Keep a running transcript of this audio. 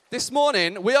This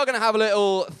morning, we are going to have a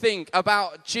little think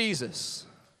about Jesus.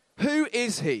 Who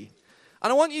is he?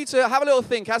 And I want you to have a little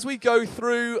think as we go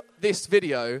through this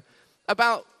video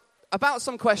about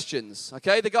some questions,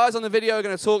 okay? The guys on the video are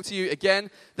going to talk to you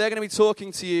again. They're going to be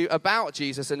talking to you about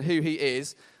Jesus and who he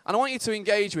is. And I want you to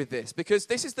engage with this because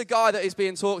this is the guy that is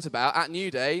being talked about at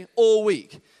Newday all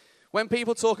week. When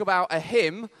people talk about a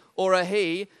him or a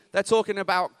he, they're talking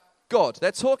about God.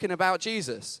 They're talking about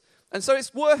Jesus. And so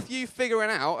it's worth you figuring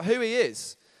out who he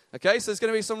is. Okay, so there's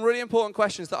going to be some really important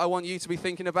questions that I want you to be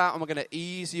thinking about, and we're going to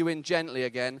ease you in gently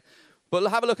again. But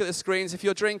have a look at the screens. If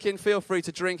you're drinking, feel free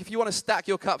to drink. If you want to stack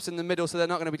your cups in the middle so they're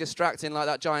not going to be distracting like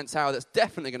that giant tower that's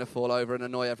definitely going to fall over and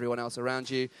annoy everyone else around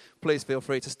you, please feel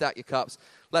free to stack your cups.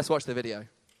 Let's watch the video.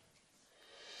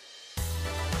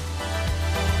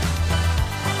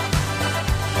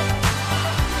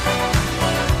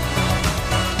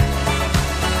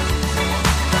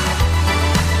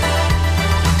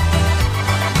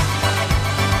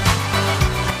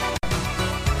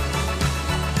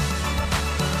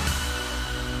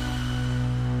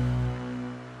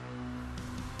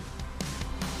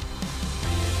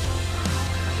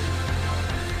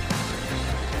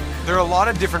 There are a lot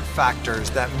of different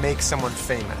factors that make someone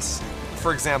famous.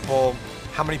 For example,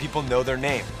 how many people know their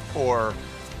name, or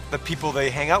the people they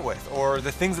hang out with, or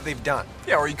the things that they've done.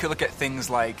 Yeah, or you could look at things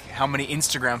like how many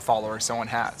Instagram followers someone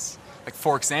has. Like,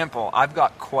 for example, I've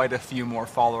got quite a few more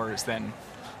followers than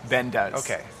Ben does.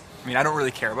 Okay. I mean, I don't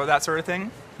really care about that sort of thing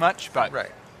much, but...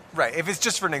 Right. If it's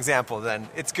just for an example, then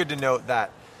it's good to note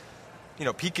that,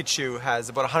 Pikachu has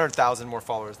about 100,000 more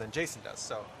followers than Jason does,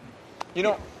 so...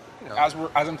 As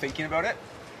I'm thinking about it,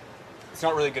 it's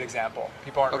not really a good example.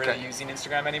 People aren't really using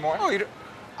Instagram anymore. Oh,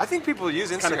 I think people use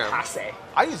Instagram. Kind of passe.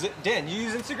 I use it. Dan, you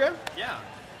use Instagram? Yeah.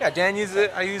 Yeah, Dan uses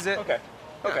it. I use it. Okay.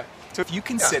 Yeah. So if you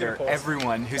consider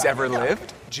everyone who's ever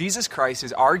lived, Jesus Christ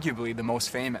is arguably the most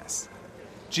famous.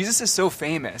 Jesus is so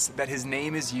famous that his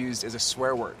name is used as a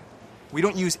swear word. We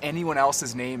don't use anyone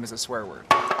else's name as a swear word.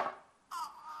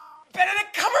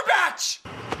 Benedict Cumberbatch!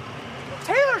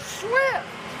 Taylor Swift!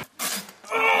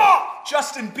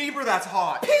 Justin Bieber, that's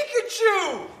hot.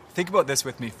 Pikachu! Think about this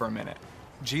with me for a minute.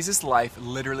 Jesus' life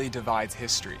literally divides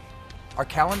history. Our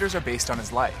calendars are based on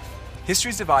his life. History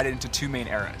is divided into two main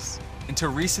eras.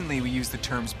 Until recently, we use the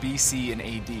terms BC and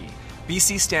AD.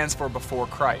 BC stands for before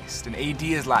Christ, and AD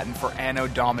is Latin for Anno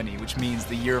Domini, which means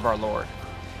the year of our Lord.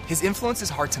 His influence is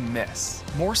hard to miss.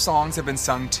 More songs have been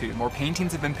sung to, more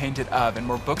paintings have been painted of, and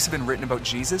more books have been written about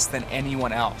Jesus than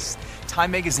anyone else.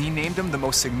 Time magazine named him the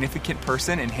most significant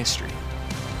person in history.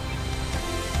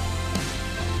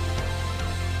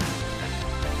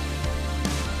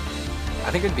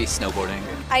 I think it would be snowboarding.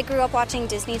 I grew up watching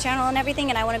Disney Channel and everything,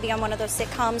 and I want to be on one of those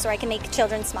sitcoms where I can make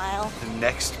children smile. The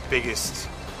next biggest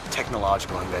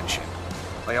technological invention.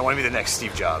 I want to be the next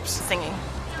Steve Jobs. Singing.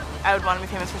 I would want to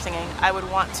be famous for singing. I would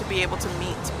want to be able to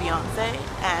meet Beyonce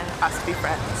and us to be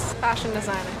friends. Fashion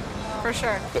designer, for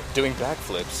sure. But doing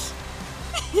backflips.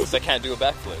 Because I can't do a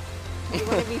backflip. You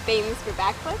want to be famous for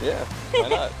backflips? Yeah, why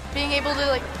not? Being able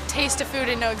to taste a food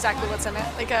and know exactly what's in it,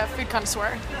 like a food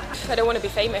connoisseur. I don't want to be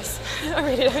famous. I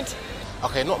really don't.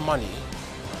 Okay, not money.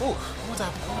 Ooh, what would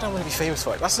I want to be famous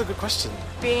for? That's a good question.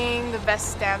 Being the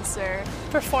best dancer.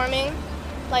 Performing,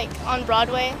 on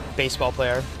Broadway. Baseball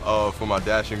player. For my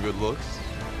dashing good looks.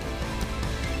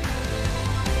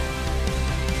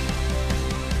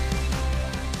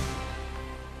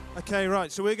 Okay,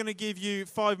 right, so we're going to give you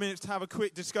 5 minutes to have a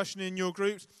quick discussion in your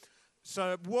groups.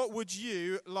 So what would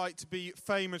you like to be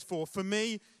famous for? For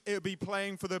me, it would be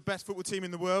playing for the best football team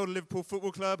in the world, Liverpool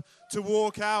Football Club, to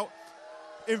walk out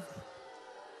in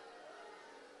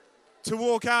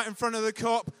front of the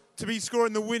Kop, to be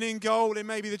scoring the winning goal in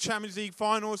maybe the Champions League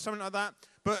final or something like that.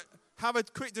 But have a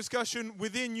quick discussion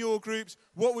within your groups.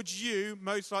 What would you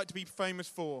most like to be famous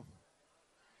for?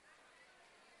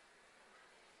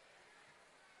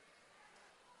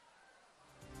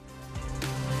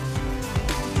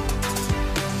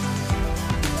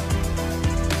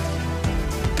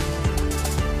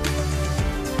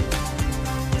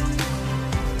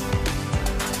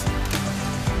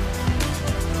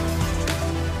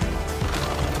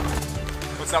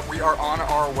 Up, we are on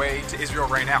our way to Israel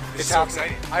right now. It's so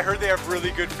exciting. I heard they have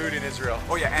really good food in Israel.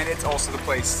 Oh yeah, and it's also the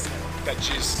place that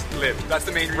Jesus lived. That's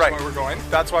the main reason why we're going.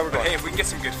 That's why we're going. Hey, if we can get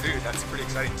some good food, that's pretty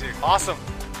exciting too. Awesome.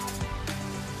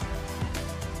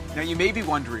 Now you may be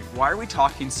wondering, why are we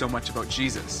talking so much about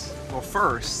Jesus? Well,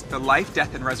 first, the life,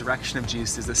 death, and resurrection of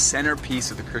Jesus is the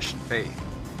centerpiece of the Christian faith.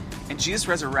 And Jesus'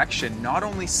 resurrection not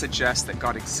only suggests that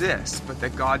God exists, but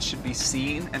that God should be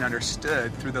seen and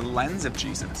understood through the lens of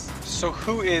Jesus. So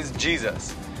who is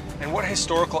Jesus? And what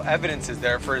historical evidence is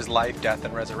there for his life, death,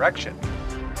 and resurrection?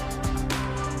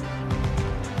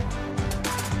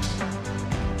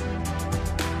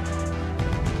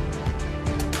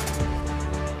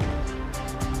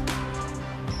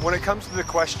 When it comes to the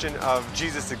question of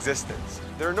Jesus' existence,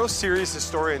 there are no serious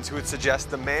historians who would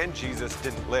suggest the man Jesus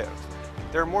didn't live.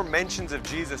 There are more mentions of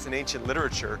Jesus in ancient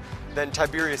literature than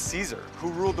Tiberius Caesar, who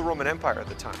ruled the Roman Empire at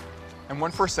the time. And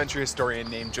one first-century historian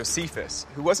named Josephus,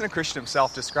 who wasn't a Christian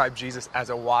himself, described Jesus as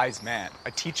a wise man,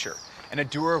 a teacher, and a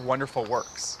doer of wonderful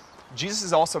works. Jesus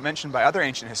is also mentioned by other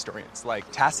ancient historians like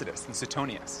Tacitus and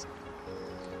Suetonius.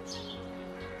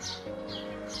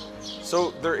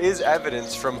 So there is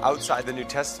evidence from outside the New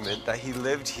Testament that he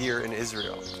lived here in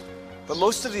Israel. But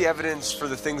most of the evidence for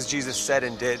the things Jesus said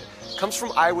and did comes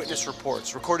from eyewitness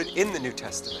reports recorded in the New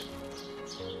Testament.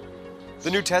 The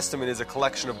New Testament is a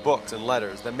collection of books and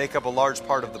letters that make up a large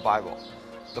part of the Bible.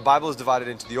 The Bible is divided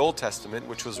into the Old Testament,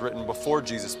 which was written before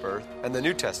Jesus' birth, and the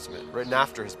New Testament, written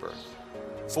after his birth.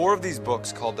 4 of these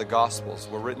books, called the Gospels,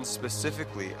 were written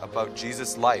specifically about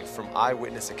Jesus' life from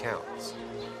eyewitness accounts.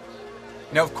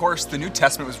 Now, of course, the New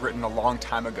Testament was written a long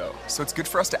time ago, so it's good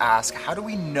for us to ask, how do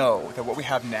we know that what we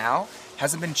have now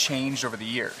hasn't been changed over the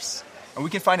years? And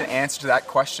we can find an answer to that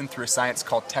question through a science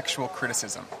called textual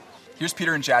criticism. Here's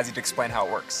Peter and Jazzy to explain how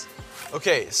it works.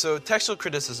 Okay, so textual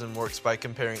criticism works by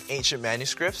comparing ancient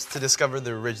manuscripts to discover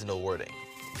the original wording.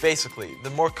 Basically,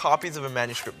 the more copies of a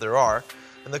manuscript there are,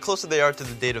 and the closer they are to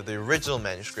the date of the original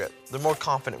manuscript, the more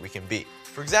confident we can be.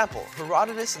 For example,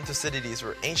 Herodotus and Thucydides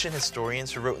were ancient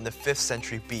historians who wrote in the 5th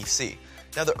century BC.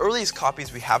 Now, the earliest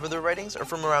copies we have of their writings are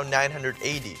from around 900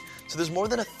 AD, so there's more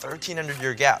than a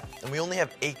 1300-year gap, and we only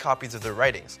have 8 copies of their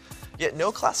writings. Yet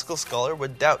no classical scholar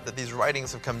would doubt that these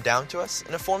writings have come down to us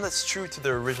in a form that's true to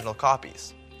their original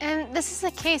copies. And this is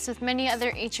the case with many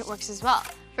other ancient works as well.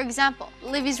 For example,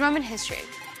 Livy's Roman History,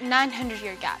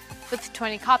 900-year gap, with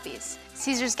 20 copies.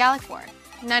 Caesar's Gallic War,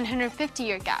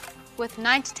 950-year gap, with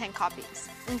 9 to 10 copies,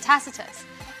 and Tacitus,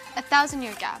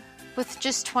 1,000-year gap, with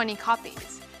just 20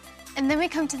 copies. And then we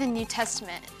come to the New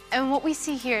Testament, and what we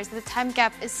see here is that the time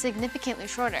gap is significantly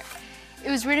shorter. It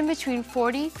was written between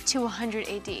 40 to 100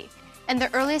 AD, and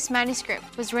the earliest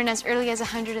manuscript was written as early as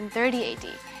 130 AD,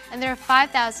 and there are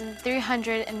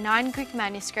 5,309 Greek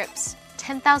manuscripts,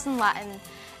 10,000 Latin,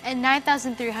 and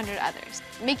 9,300 others,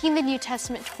 making the New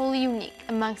Testament totally unique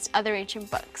amongst other ancient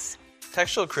books.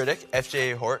 Textual critic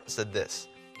F.J.A. Hort said this: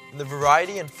 "In the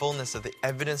variety and fullness of the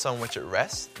evidence on which it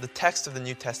rests, the text of the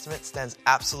New Testament stands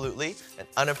absolutely and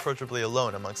unapproachably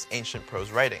alone amongst ancient prose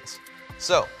writings.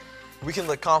 So, we can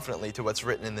look confidently to what's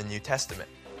written in the New Testament."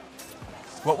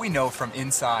 What we know from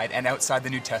inside and outside the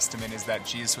New Testament is that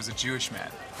Jesus was a Jewish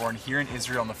man, born here in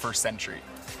Israel in the 1st century.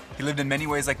 He lived in many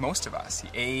ways like most of us. He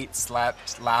ate,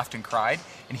 slept, laughed, and cried,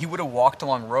 and he would have walked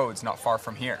along roads not far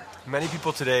from here. Many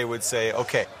people today would say,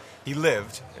 okay, he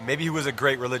lived, and maybe he was a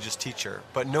great religious teacher,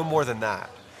 but no more than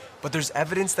that. But there's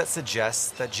evidence that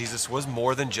suggests that Jesus was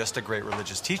more than just a great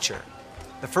religious teacher.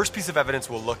 The first piece of evidence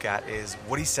we'll look at is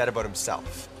what he said about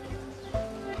himself.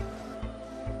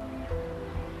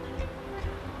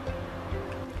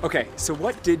 Okay, so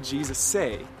what did Jesus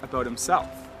say about himself?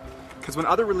 Because when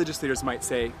other religious leaders might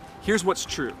say, here's what's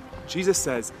true, Jesus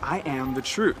says, I am the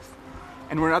truth.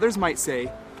 And when others might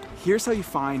say, here's how you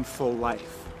find full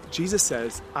life, Jesus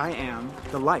says, I am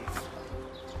the life.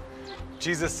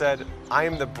 Jesus said, I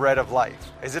am the bread of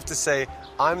life, as if to say,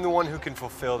 I'm the one who can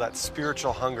fulfill that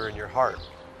spiritual hunger in your heart.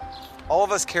 All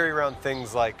of us carry around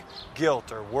things like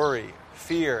guilt or worry,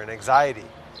 fear and anxiety.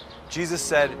 Jesus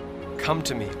said, come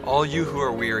to me, all you who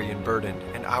are weary and burdened,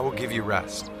 and I will give you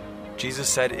rest. Jesus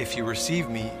said, if you receive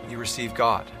me, you receive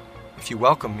God. If you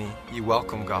welcome me, you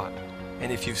welcome God.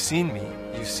 And if you've seen me,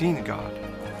 you've seen God.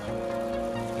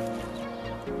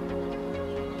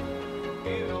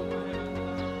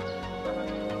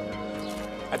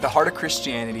 At the heart of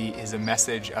Christianity is a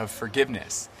message of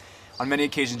forgiveness. On many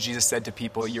occasions, Jesus said to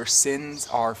people, your sins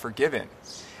are forgiven.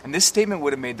 And this statement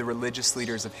would have made the religious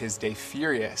leaders of his day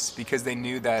furious because they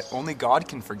knew that only God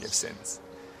can forgive sins.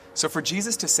 So for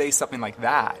Jesus to say something like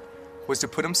that was to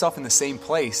put himself in the same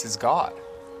place as God.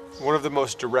 One of the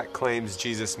most direct claims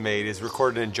Jesus made is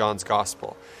recorded in John's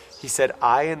Gospel. He said,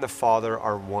 I and the Father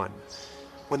are one.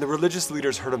 When the religious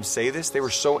leaders heard him say this, they were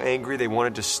so angry they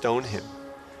wanted to stone him.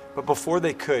 But before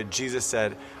they could, Jesus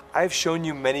said, I have shown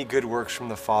you many good works from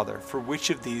the Father. For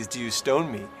which of these do you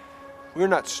stone me? We are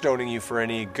not stoning you for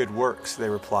any good works, they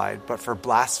replied, but for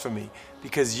blasphemy,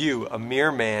 because you, a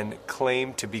mere man,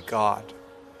 claim to be God.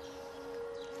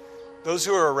 Those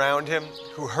who were around him,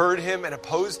 who heard him and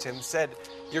opposed him, said,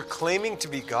 you're claiming to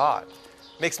be God.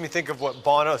 Makes me think of what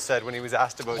Bono said when he was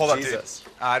asked about Hold Jesus. up,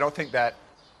 dude. I don't think that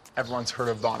everyone's heard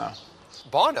of Bono.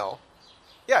 Bono?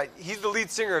 Yeah, he's the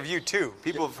lead singer of U2.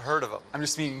 People have heard of him. I'm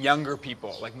just meaning younger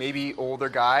people, like maybe older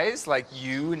guys like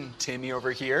you and Timmy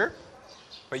over here.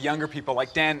 But younger people,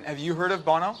 like Dan, have you heard of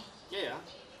Bono? Yeah.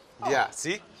 Yeah,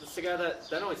 see? That's the guy that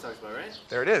Dan always talks about, right?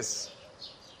 There it is.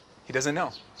 He doesn't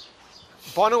know.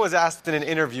 Bono was asked in an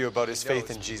interview about his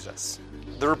faith in Jesus.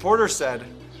 The reporter said,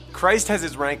 "Christ has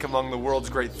his rank among the world's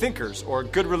great thinkers or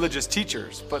good religious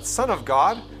teachers, but Son of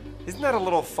God? Isn't that a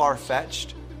little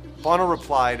far-fetched?" Bono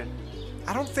replied,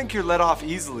 "I don't think you're let off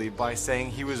easily by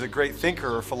saying he was a great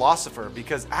thinker or philosopher,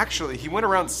 because actually he went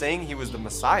around saying he was the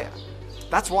Messiah.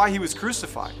 That's why he was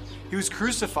crucified. He was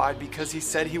crucified because he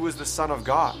said he was the Son of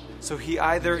God. So he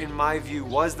either, in my view,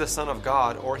 was the Son of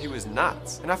God or he was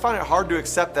nuts. And I find it hard to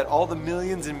accept that all the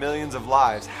millions and millions of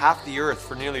lives, half the earth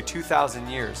for nearly 2,000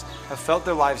 years, have felt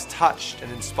their lives touched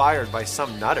and inspired by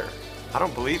some nutter. I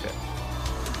don't believe it."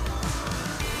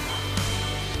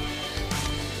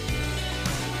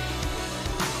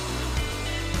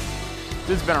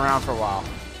 This has been around for a while.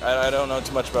 I don't know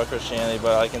too much about Christianity,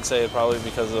 but I can say it probably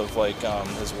because of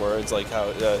his words, like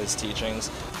how his teachings.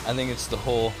 I think it's the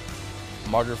whole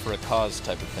martyr for a cause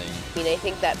type of thing. I mean, I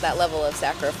think that level of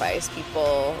sacrifice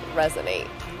people resonate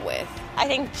with. I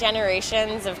think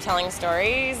generations of telling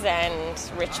stories and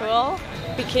ritual.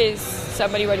 Because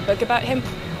somebody wrote a book about him.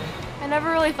 I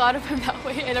never really thought of him that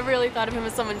way. I never really thought of him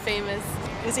as someone famous.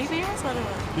 Is he famous? I don't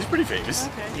know. He's pretty famous.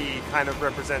 Okay. He kind of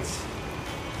represents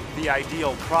the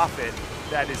ideal prophet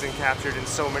that is encaptured in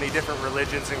so many different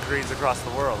religions and creeds across the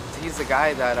world. He's the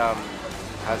guy that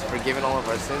has forgiven all of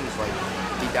our sins. Like,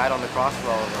 he died on the cross for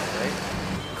all of us, right?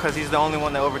 Because he's the only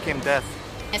one that overcame death.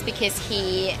 It's because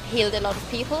he healed a lot of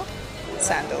people.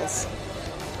 Sandals.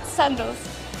 Sandals.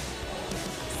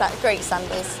 Great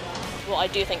sandals. What I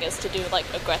do think is to do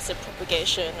aggressive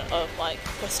propagation of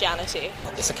Christianity.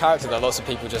 It's a character that lots of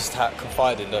people just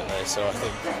confide in, don't they? So I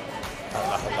think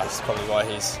that's probably why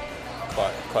he's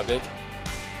quite big.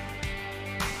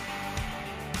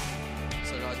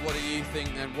 So guys, what do you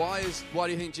think then? Why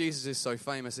do you think Jesus is so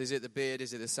famous? Is it the beard?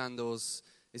 Is it the sandals?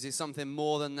 Is it something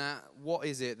more than that? What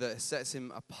is it that sets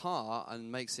him apart and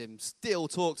makes him still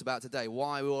talked about today?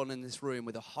 Why are we all in this room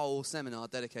with a whole seminar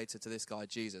dedicated to this guy,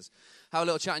 Jesus? Have a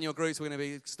little chat in your groups. We're going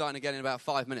to be starting again in about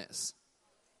 5 minutes.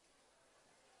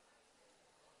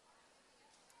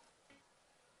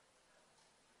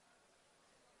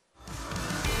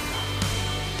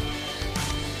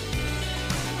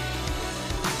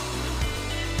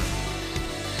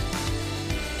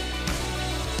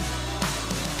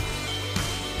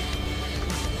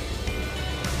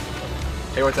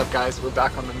 Hey, what's up, guys? We're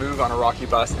back on the move on a rocky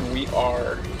bus, and we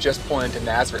are just pulling into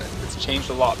Nazareth. It's changed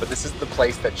a lot, but this is the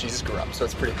place that Jesus grew up, so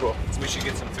it's pretty cool. We should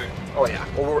get some food. Oh, yeah.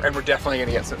 And we're definitely going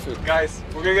to get some food. Guys,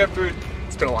 we're going to get food.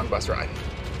 It's been a long bus ride.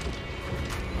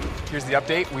 Here's the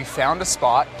update. We found a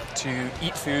spot to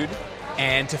eat food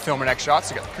and to film our next shots.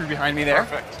 So we got the crew behind me there.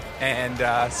 Perfect.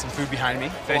 And some food behind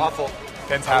me. Waffle.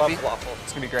 Ben's I happy. love waffle.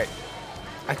 It's going to be great.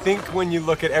 I think when you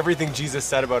look at everything Jesus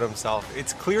said about himself,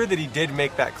 it's clear that he did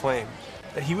make that claim.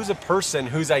 That he was a person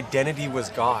whose identity was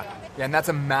God. Yeah, and that's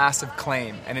a massive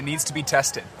claim, and it needs to be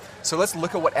tested. So let's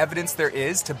look at what evidence there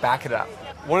is to back it up.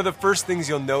 One of the first things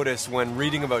you'll notice when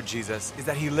reading about Jesus is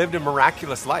that he lived a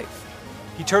miraculous life.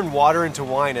 He turned water into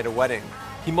wine at a wedding.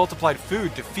 He multiplied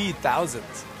food to feed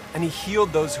thousands. And he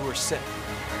healed those who were sick.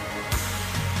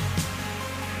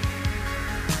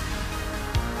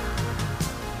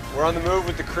 We're on the move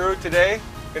with the crew today.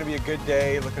 It's going to be a good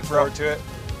day. Looking forward to it.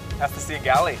 That's the Sea of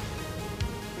Galilee.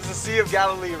 This is the Sea of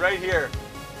Galilee right here.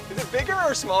 Is it bigger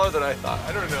or smaller than I thought?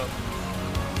 I don't know.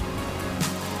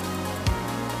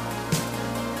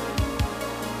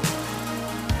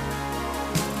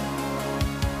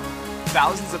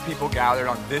 Thousands of people gathered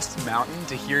on this mountain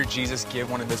to hear Jesus give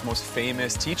one of his most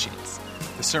famous teachings,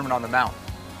 the Sermon on the Mount.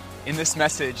 In this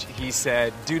message, he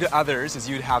said, "Do to others as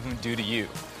you'd have them do to you.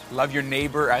 Love your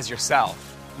neighbor as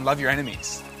yourself, and love your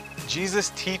enemies."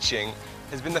 Jesus' teaching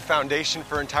has been the foundation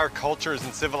for entire cultures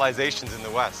and civilizations in the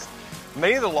West.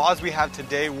 Many of the laws we have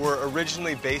today were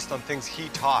originally based on things he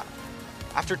taught.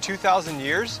 After 2,000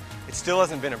 years, it still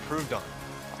hasn't been improved on.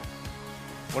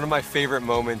 One of my favorite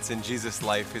moments in Jesus'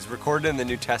 life is recorded in the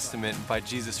New Testament by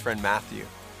Jesus' friend Matthew.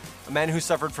 A man who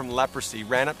suffered from leprosy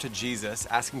ran up to Jesus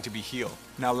asking to be healed.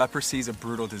 Now, leprosy is a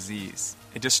brutal disease.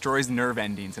 It destroys nerve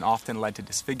endings and often led to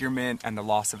disfigurement and the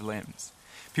loss of limbs.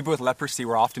 People with leprosy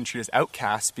were often treated as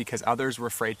outcasts because others were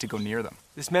afraid to go near them.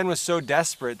 This man was so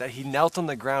desperate that he knelt on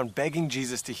the ground begging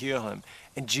Jesus to heal him.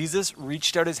 And Jesus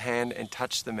reached out his hand and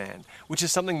touched the man, which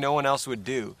is something no one else would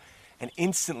do. and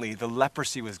instantly the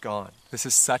leprosy was gone. This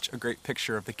is such a great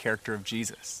picture of the character of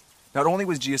Jesus. Not only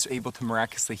was Jesus able to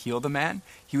miraculously heal the man,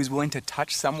 he was willing to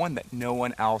touch someone that no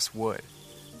one else would.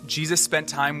 Jesus spent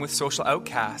time with social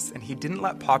outcasts, and he didn't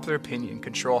let popular opinion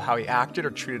control how he acted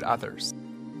or treated others.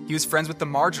 He was friends with the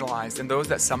marginalized and those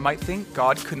that some might think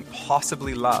God couldn't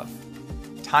possibly love.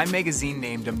 Time magazine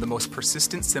named him the most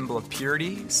persistent symbol of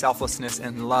purity, selflessness,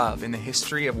 and love in the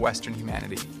history of Western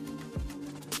humanity.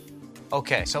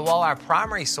 Okay, so while our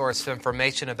primary source of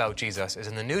information about Jesus is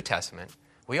in the New Testament,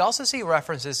 we also see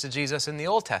references to Jesus in the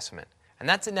Old Testament. And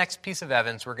that's the next piece of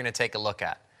evidence we're going to take a look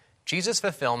at. Jesus'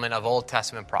 fulfillment of Old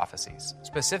Testament prophecies.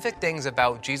 Specific things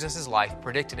about Jesus' life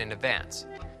predicted in advance.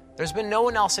 There's been no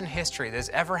one else in history that has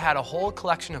ever had a whole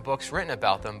collection of books written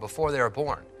about them before they were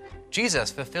born.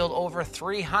 Jesus fulfilled over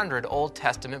 300 Old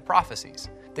Testament prophecies.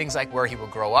 Things like where he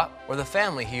would grow up, or the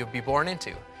family he would be born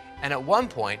into. And at one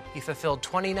point, he fulfilled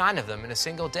 29 of them in a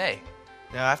single day.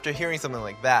 Now, after hearing something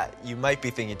like that, you might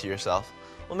be thinking to yourself,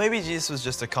 well, maybe Jesus was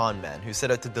just a con man who set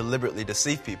out to deliberately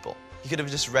deceive people. He could have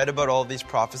just read about all these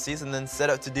prophecies and then set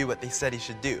out to do what they said he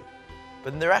should do.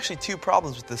 But there are actually two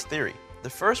problems with this theory. The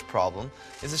first problem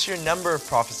is the sheer number of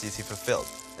prophecies he fulfilled.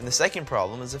 And the second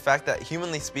problem is the fact that,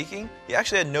 humanly speaking, he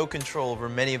actually had no control over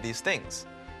many of these things.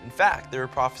 In fact, there were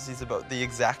prophecies about the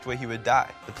exact way he would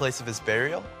die, the place of his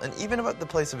burial, and even about the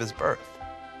place of his birth.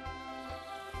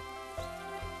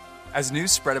 As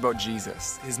news spread about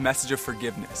Jesus, his message of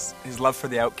forgiveness, his love for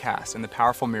the outcast, and the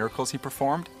powerful miracles he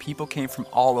performed, people came from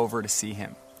all over to see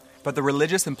him. But the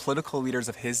religious and political leaders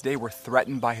of his day were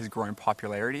threatened by his growing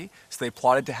popularity, so they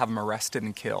plotted to have him arrested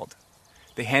and killed.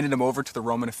 They handed him over to the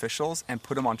Roman officials and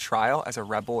put him on trial as a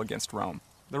rebel against Rome.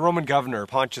 The Roman governor,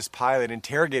 Pontius Pilate,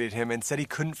 interrogated him and said he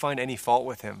couldn't find any fault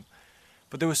with him.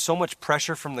 But there was so much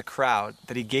pressure from the crowd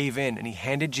that he gave in and he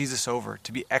handed Jesus over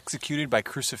to be executed by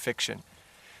crucifixion.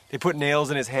 They put nails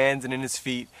in his hands and in his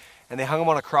feet, and they hung him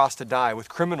on a cross to die with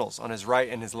criminals on his right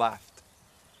and his left.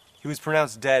 He was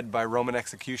pronounced dead by Roman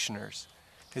executioners.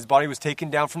 His body was taken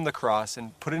down from the cross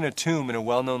and put in a tomb in a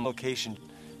well-known location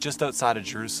just outside of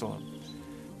Jerusalem.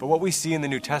 But what we see in the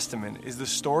New Testament is the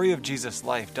story of Jesus'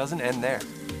 life doesn't end there.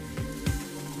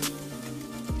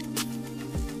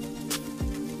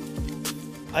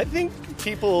 I think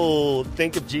people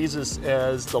think of Jesus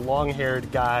as the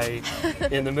long-haired guy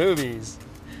in the movies.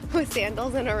 With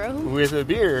sandals in a room? With a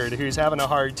beard, who's having a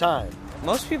hard time.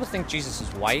 Most people think Jesus is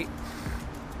white.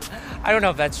 I don't know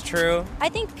if that's true. I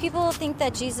think people think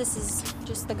that Jesus is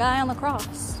just the guy on the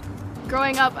cross.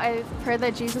 Growing up, I've heard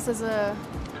that Jesus is a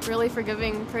really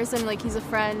forgiving person, like he's a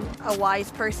friend. A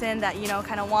wise person that,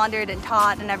 kind of wandered and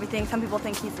taught and everything. Some people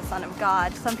think he's the Son of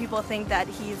God. Some people think that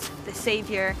he's the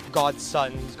Savior. God's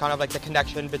son. He's kind of like the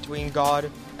connection between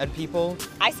God and people.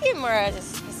 I see him more as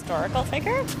a historical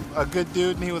figure. A good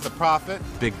dude, and he was a prophet.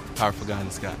 Big, powerful guy in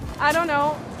the sky. I don't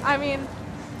know. I mean,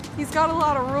 he's got a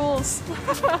lot of rules.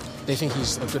 They think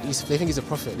he's a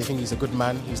prophet. They think he's a good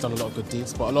man. He's done a lot of good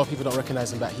deeds. But a lot of people don't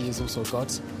recognize him that he is also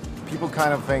God. People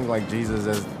kind of think like Jesus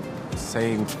is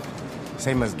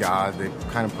same as God. They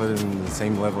kind of put him in the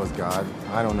same level as God.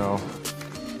 I don't know.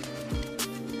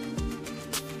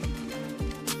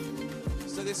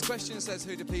 So this question says,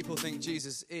 who do people think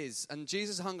Jesus is? And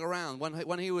Jesus hung around.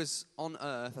 When he was on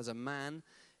earth as a man,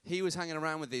 he was hanging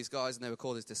around with these guys, and they were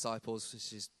called his disciples,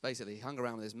 which is basically he hung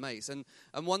around with his mates. And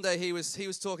one day he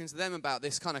was talking to them about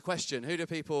this kind of question, who do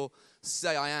people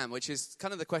say I am? Which is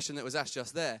kind of the question that was asked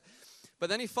just there. But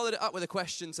then he followed it up with a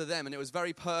question to them, and it was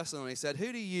very personal. He said,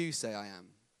 who do you say I am?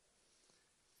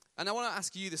 And I want to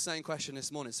ask you the same question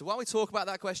this morning. So while we talk about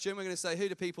that question, we're going to say, who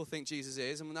do people think Jesus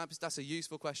is? And that's a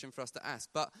useful question for us to ask.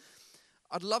 But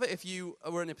I'd love it if you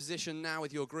were in a position now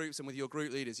with your groups and with your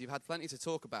group leaders. You've had plenty to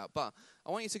talk about, but I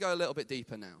want you to go a little bit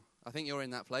deeper now. I think you're in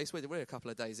that place. We're a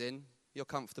couple of days in. You're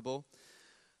comfortable.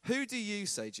 Who do you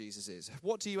say Jesus is?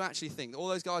 What do you actually think? All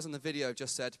those guys on the video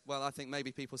just said, well, I think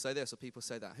maybe people say this or people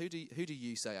say that. Who do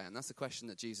you say I am? That's the question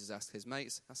that Jesus asked his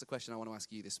mates. That's the question I want to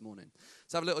ask you this morning.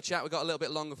 Let's have a little chat. We've got a little bit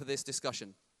longer for this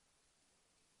discussion.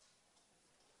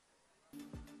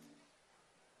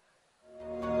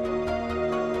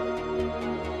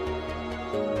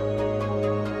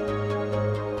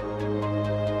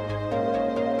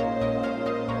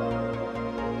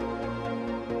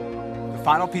 The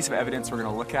final piece of evidence we're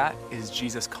going to look at is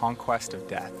Jesus' conquest of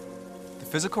death. The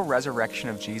physical resurrection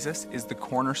of Jesus is the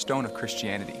cornerstone of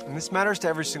Christianity. And this matters to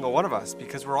every single one of us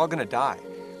because we're all going to die.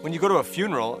 When you go to a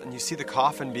funeral and you see the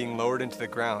coffin being lowered into the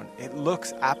ground, it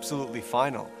looks absolutely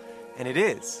final. And it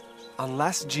is.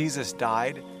 Unless Jesus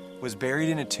died, was buried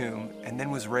in a tomb, and then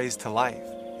was raised to life.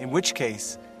 In which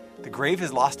case, the grave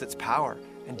has lost its power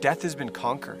and death has been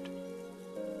conquered.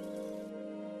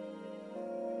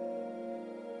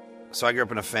 So I grew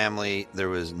up in a family, there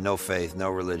was no faith, no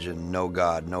religion, no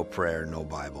God, no prayer, no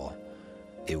Bible.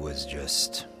 It was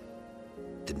just,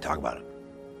 didn't talk about it.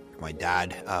 My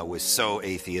dad was so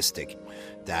atheistic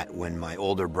that when my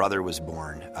older brother was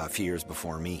born a few years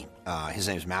before me, his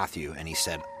name's Matthew, and he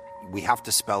said, we have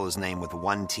to spell his name with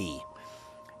one T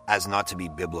as not to be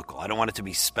biblical. I don't want it to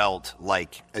be spelled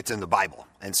like it's in the Bible.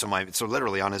 And so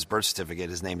literally on his birth certificate,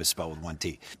 his name is spelled with one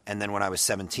T. And then when I was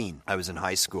 17, I was in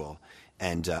high school,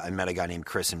 and I met a guy named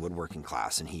Chris in woodworking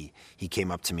class, and he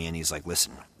came up to me and he's like,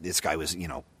 listen, this guy was,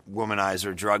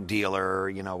 womanizer, drug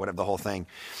dealer, whatever, the whole thing.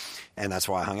 And that's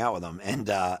why I hung out with him.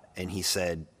 And he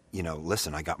said,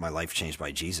 listen, I got my life changed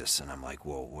by Jesus. And I'm like,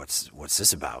 well, what's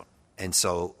this about? And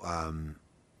so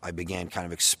I began kind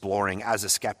of exploring as a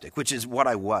skeptic, which is what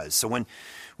I was. So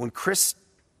when Chris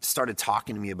started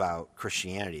talking to me about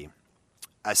Christianity,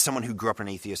 as someone who grew up in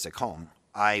an atheistic home,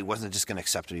 I wasn't just going to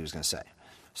accept what he was going to say.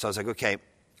 So I was like, okay,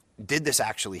 did this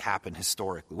actually happen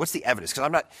historically? What's the evidence?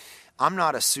 Because I'm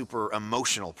not a super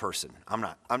emotional person. I'm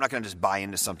not going to just buy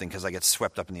into something because I get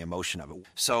swept up in the emotion of it.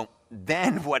 So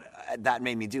then what that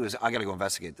made me do is I got to go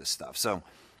investigate this stuff. So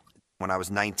when I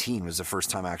was 19 was the first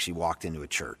time I actually walked into a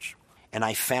church. And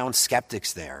I found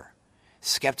skeptics there,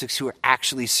 skeptics who are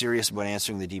actually serious about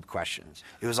answering the deep questions.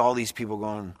 It was all these people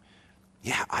going,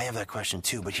 yeah, I have that question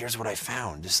too, but here's what I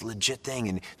found, this legit thing,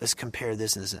 and let's compare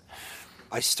this and this.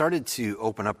 I started to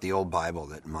open up the old Bible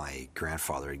that my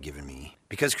grandfather had given me.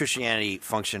 Because Christianity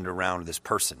functioned around this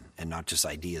person and not just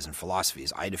ideas and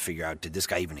philosophies, I had to figure out, did this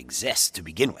guy even exist to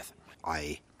begin with?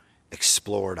 I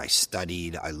explored, I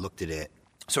studied, I looked at it.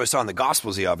 So I saw in the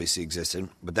Gospels he obviously existed,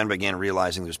 but then began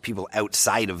realizing there's people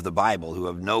outside of the Bible who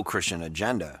have no Christian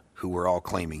agenda who were all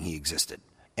claiming he existed.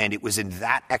 And it was in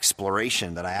that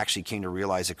exploration that I actually came to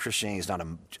realize that Christianity is not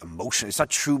emotional. It's not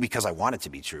true because I want it to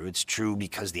be true. It's true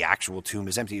because the actual tomb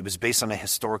is empty. It was based on a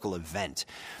historical event.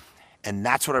 And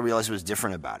that's what I realized was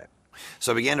different about it.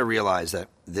 So I began to realize that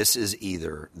this is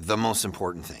either the most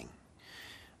important thing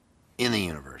in the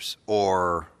universe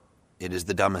or it is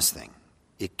the dumbest thing.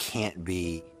 It can't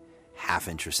be half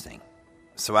interesting.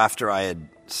 So after I had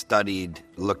studied,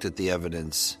 looked at the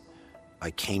evidence,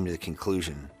 I came to the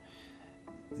conclusion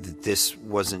that this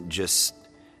wasn't just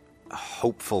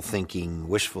hopeful thinking,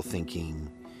 wishful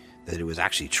thinking, that it was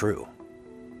actually true.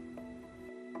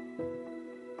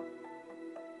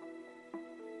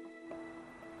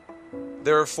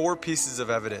 There are 4 pieces of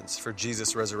evidence for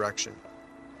Jesus' resurrection.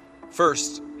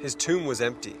 First, his tomb was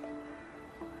empty.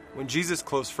 When Jesus'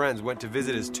 close friends went to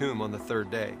visit his tomb on the 3rd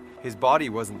day, his body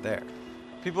wasn't there.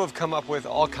 People have come up with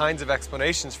all kinds of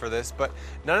explanations for this, but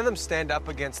none of them stand up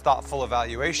against thoughtful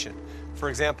evaluation. For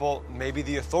example, maybe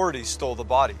the authorities stole the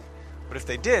body. But if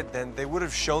they did, then they would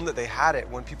have shown that they had it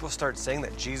when people started saying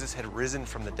that Jesus had risen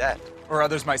from the dead. Or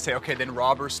others might say, okay, then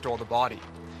robbers stole the body.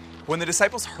 When the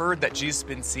disciples heard that Jesus had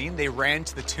been seen, they ran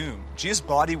to the tomb. Jesus'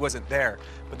 body wasn't there,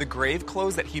 but the grave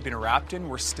clothes that he'd been wrapped in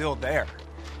were still there.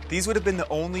 These would have been the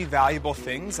only valuable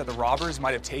things that the robbers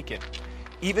might have taken.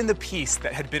 Even the piece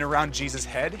that had been around Jesus'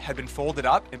 head had been folded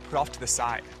up and put off to the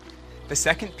side. The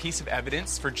second piece of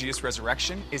evidence for Jesus'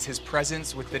 resurrection is his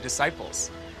presence with the disciples.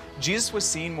 Jesus was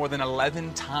seen more than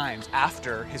 11 times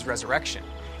after his resurrection,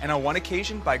 and on one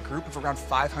occasion by a group of around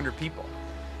 500 people.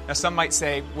 Now some might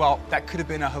say, well, that could have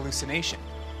been a hallucination.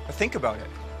 But think about it.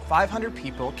 500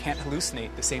 people can't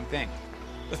hallucinate the same thing.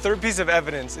 The third piece of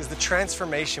evidence is the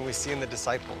transformation we see in the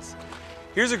disciples.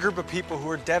 Here's a group of people who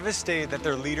were devastated that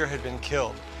their leader had been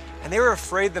killed, and they were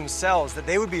afraid themselves that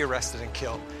they would be arrested and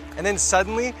killed. And then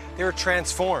suddenly, they were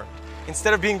transformed.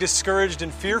 Instead of being discouraged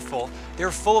and fearful, they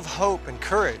were full of hope and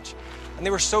courage. And they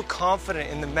were so confident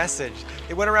in the message,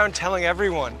 they went around telling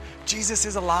everyone, Jesus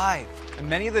is alive. And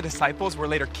many of the disciples were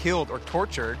later killed or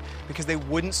tortured because they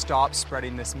wouldn't stop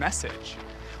spreading this message.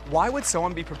 Why would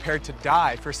someone be prepared to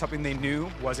die for something they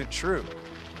knew wasn't true?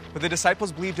 But the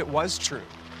disciples believed it was true.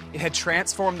 It had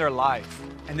transformed their life,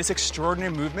 and this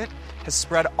extraordinary movement has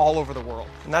spread all over the world.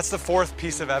 And that's the fourth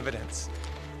piece of evidence.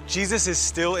 Jesus is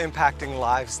still impacting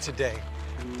lives today.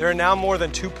 There are now more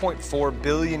than 2.4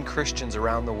 billion Christians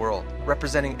around the world,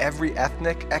 representing every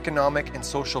ethnic, economic, and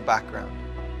social background.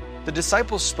 The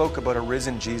disciples spoke about a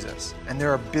risen Jesus, and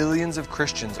there are billions of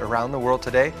Christians around the world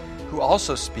today who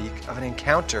also speak of an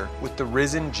encounter with the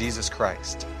risen Jesus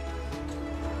Christ.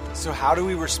 So how do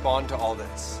we respond to all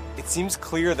this? It seems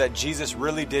clear that Jesus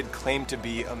really did claim to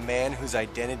be a man whose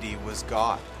identity was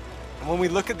God. And when we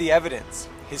look at the evidence,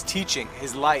 his teaching,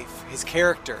 his life, his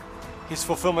character, his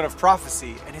fulfillment of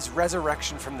prophecy, and his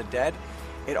resurrection from the dead,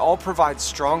 it all provides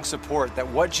strong support that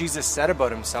what Jesus said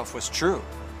about himself was true.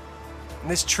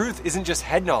 And this truth isn't just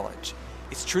head knowledge,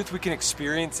 it's truth we can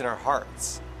experience in our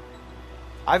hearts.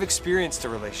 I've experienced a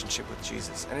relationship with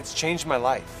Jesus, and it's changed my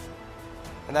life.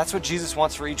 And that's what Jesus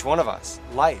wants for each one of us,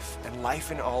 life, and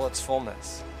life in all its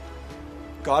fullness.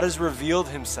 God has revealed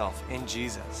himself in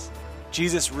Jesus.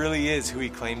 Jesus really is who he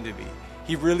claimed to be.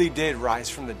 He really did rise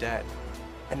from the dead.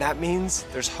 And that means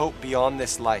there's hope beyond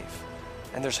this life,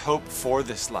 and there's hope for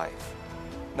this life.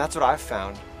 And that's what I've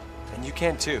found, and you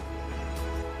can too.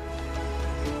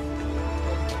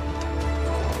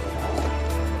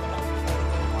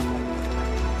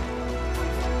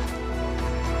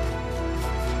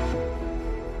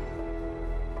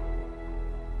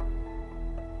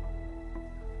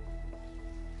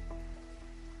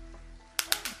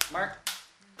 Mark.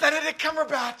 Benedict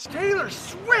Cumberbatch. Taylor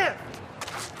Swift.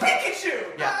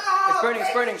 Pikachu. Yeah.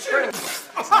 It's burning.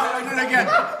 I did it again.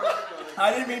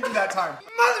 I didn't mean to that time.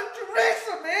 Mother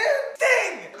Teresa, man.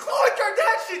 Sting. Khloe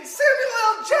Kardashian. Samuel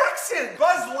L. Jackson.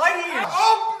 Buzz Lightyear.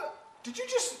 Oh. Did you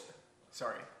just...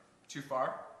 Sorry. Too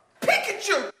far?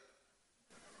 Pikachu.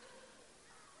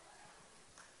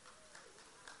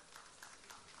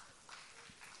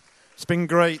 It's been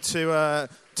great to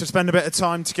spend a bit of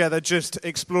time together just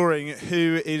exploring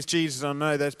who is Jesus. I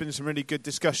know there's been some really good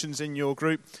discussions in your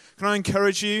group. Can I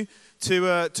encourage you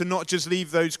to not just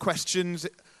leave those questions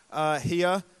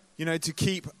here, to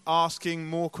keep asking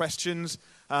more questions.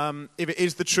 If it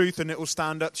is the truth, then it will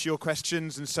stand up to your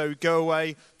questions. And so go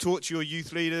away, talk to your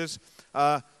youth leaders,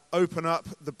 open up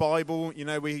the Bible.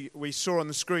 We saw on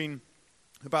the screen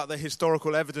about the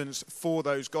historical evidence for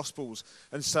those Gospels.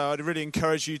 And so I'd really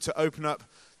encourage you to open up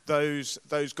those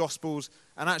Gospels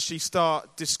and actually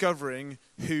start discovering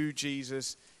who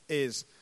Jesus is.